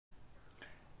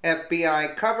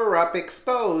FBI cover-up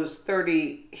exposed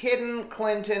 30 hidden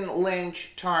Clinton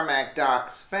Lynch Tarmac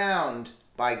docs found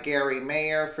by Gary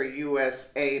Mayer for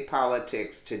USA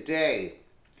Politics Today.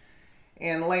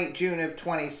 In late June of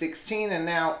 2016, a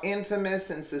now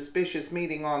infamous and suspicious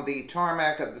meeting on the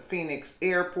tarmac of the Phoenix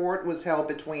airport was held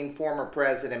between former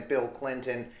President Bill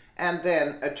Clinton and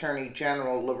then Attorney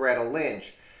General Loretta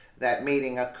Lynch. That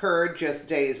meeting occurred just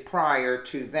days prior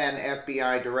to then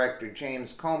FBI Director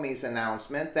James Comey's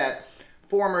announcement that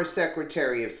former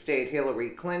Secretary of State Hillary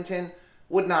Clinton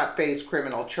would not face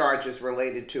criminal charges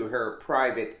related to her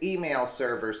private email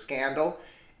server scandal,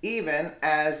 even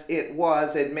as it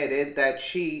was admitted that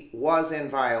she was in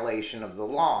violation of the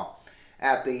law.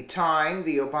 At the time,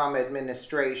 the Obama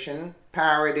administration,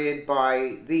 parroted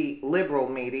by the liberal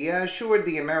media, assured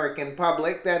the American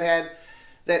public that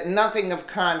nothing of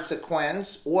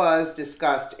consequence was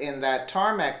discussed in that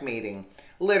tarmac meeting.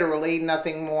 Literally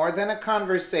nothing more than a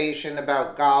conversation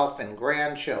about golf and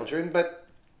grandchildren, but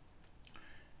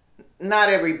not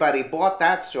everybody bought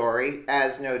that story,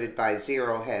 as noted by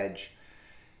Zero Hedge.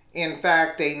 In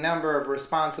fact, a number of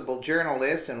responsible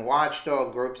journalists and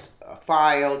watchdog groups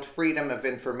filed Freedom of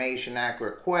Information Act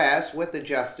requests with the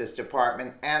Justice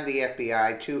Department and the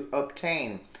FBI to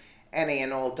obtain any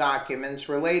and all documents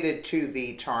related to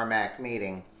the tarmac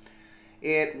meeting.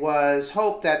 It was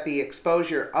hoped that the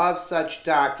exposure of such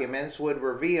documents would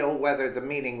reveal whether the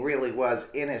meeting really was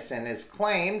innocent as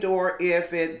claimed, or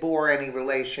if it bore any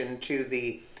relation to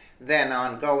the then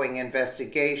ongoing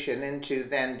investigation into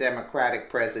then Democratic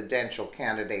presidential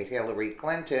candidate Hillary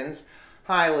Clinton's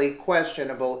highly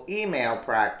questionable email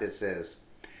practices.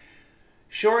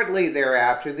 Shortly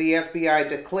thereafter, the FBI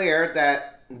declared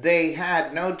that they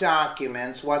had no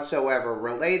documents whatsoever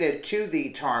related to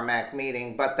the tarmac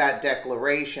meeting, but that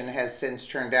declaration has since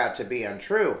turned out to be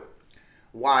untrue.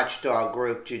 Watchdog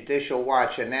group Judicial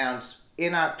Watch announced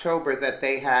in October that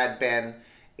they had been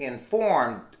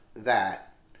informed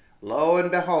that, lo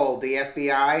and behold, the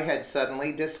FBI had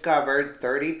suddenly discovered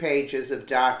 30 pages of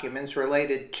documents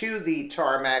related to the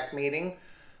tarmac meeting,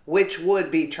 which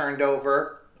would be turned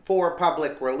over for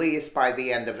public release by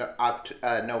the end of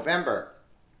November.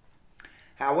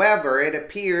 However, it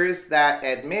appears that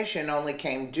admission only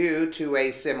came due to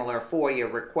a similar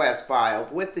FOIA request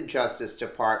filed with the Justice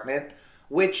Department,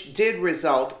 which did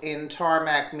result in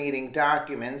tarmac meeting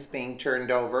documents being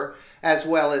turned over, as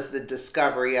well as the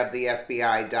discovery of the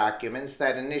FBI documents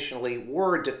that initially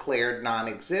were declared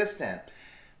non-existent.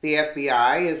 The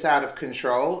FBI is out of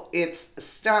control. It's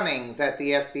stunning that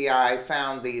the FBI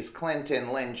found these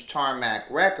Clinton Lynch tarmac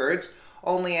records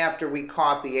only after we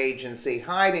caught the agency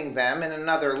hiding them in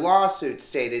another lawsuit,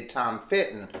 stated Tom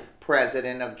Fitton,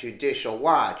 president of Judicial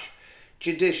Watch.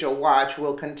 Judicial Watch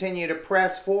will continue to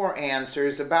press for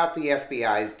answers about the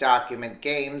FBI's document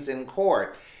games in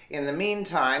court. In the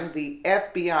meantime, the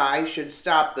FBI should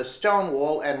stop the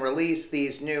stonewall and release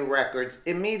these new records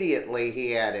immediately,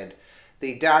 he added.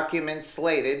 The documents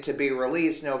slated to be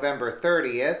released November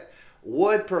 30th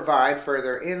would provide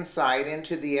further insight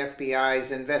into the FBI's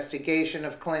investigation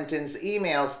of Clinton's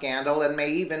email scandal and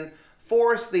may even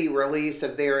force the release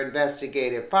of their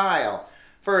investigative file.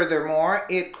 Furthermore,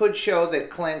 it could show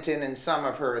that Clinton and some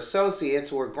of her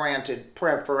associates were granted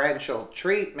preferential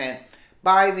treatment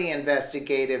by the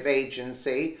investigative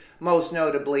agency, most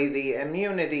notably the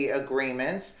immunity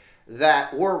agreements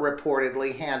that were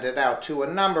reportedly handed out to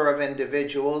a number of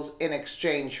individuals in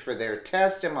exchange for their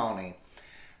testimony.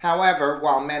 However,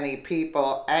 while many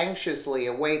people anxiously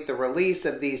await the release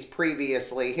of these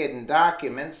previously hidden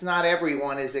documents, not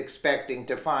everyone is expecting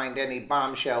to find any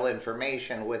bombshell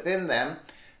information within them,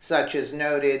 such as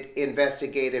noted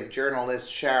investigative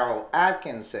journalist Cheryl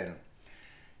Atkinson.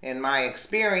 In my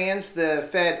experience, the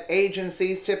Fed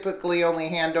agencies typically only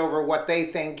hand over what they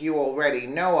think you already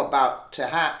know about to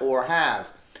have.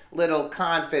 Little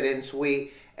confidence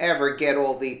we ever get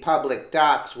all the public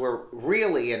docs we're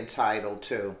really entitled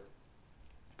to.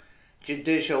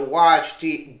 Judicial Watch,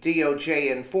 DOJ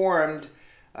informed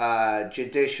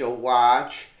Judicial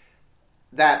Watch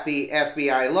that the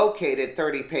FBI located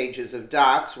 30 pages of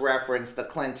docs reference the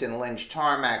Clinton Lynch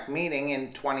tarmac meeting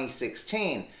in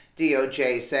 2016.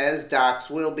 DOJ says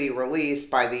docs will be released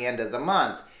by the end of the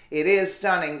month. It is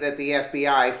stunning that the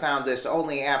FBI found this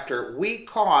only after we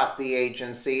caught the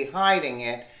agency hiding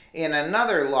it in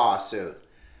another lawsuit.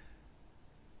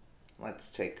 Let's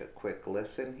take a quick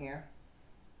listen here.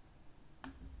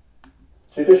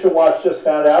 Judicial Watch just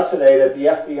found out today that the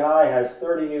FBI has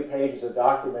 30 new pages of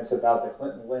documents about the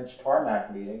Clinton Lynch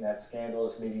tarmac meeting, that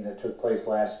scandalous meeting that took place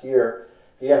last year.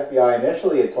 The FBI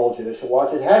initially had told Judicial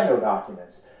Watch it had no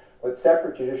documents. But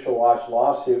separate Judicial Watch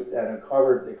lawsuit that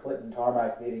uncovered the Clinton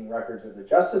Tarmac meeting records of the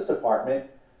Justice Department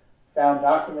found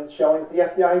documents showing that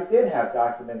the FBI did have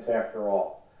documents after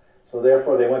all. So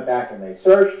therefore they went back and they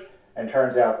searched, and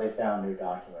turns out they found new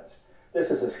documents.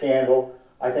 This is a scandal.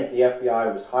 I think the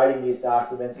FBI was hiding these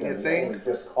documents and we only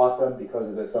just caught them because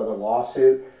of this other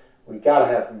lawsuit. We got to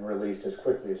have them released as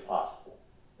quickly as possible.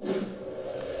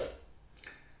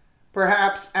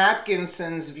 Perhaps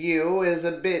Atkinson's view is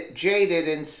a bit jaded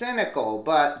and cynical,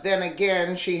 but then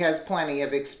again, she has plenty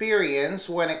of experience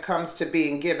when it comes to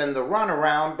being given the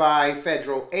runaround by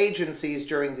federal agencies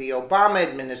during the Obama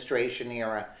administration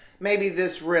era. Maybe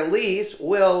this release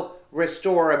will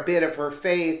restore a bit of her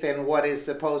faith in what is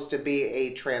supposed to be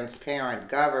a transparent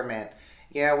government.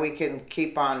 Yeah, we can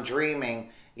keep on dreaming.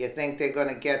 You think they're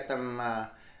going to get them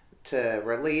to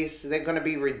release? They're going to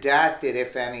be redacted,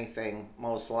 if anything,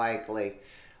 most likely.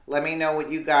 Let me know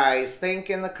what you guys think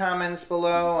in the comments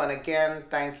below. And again,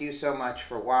 thank you so much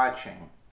for watching.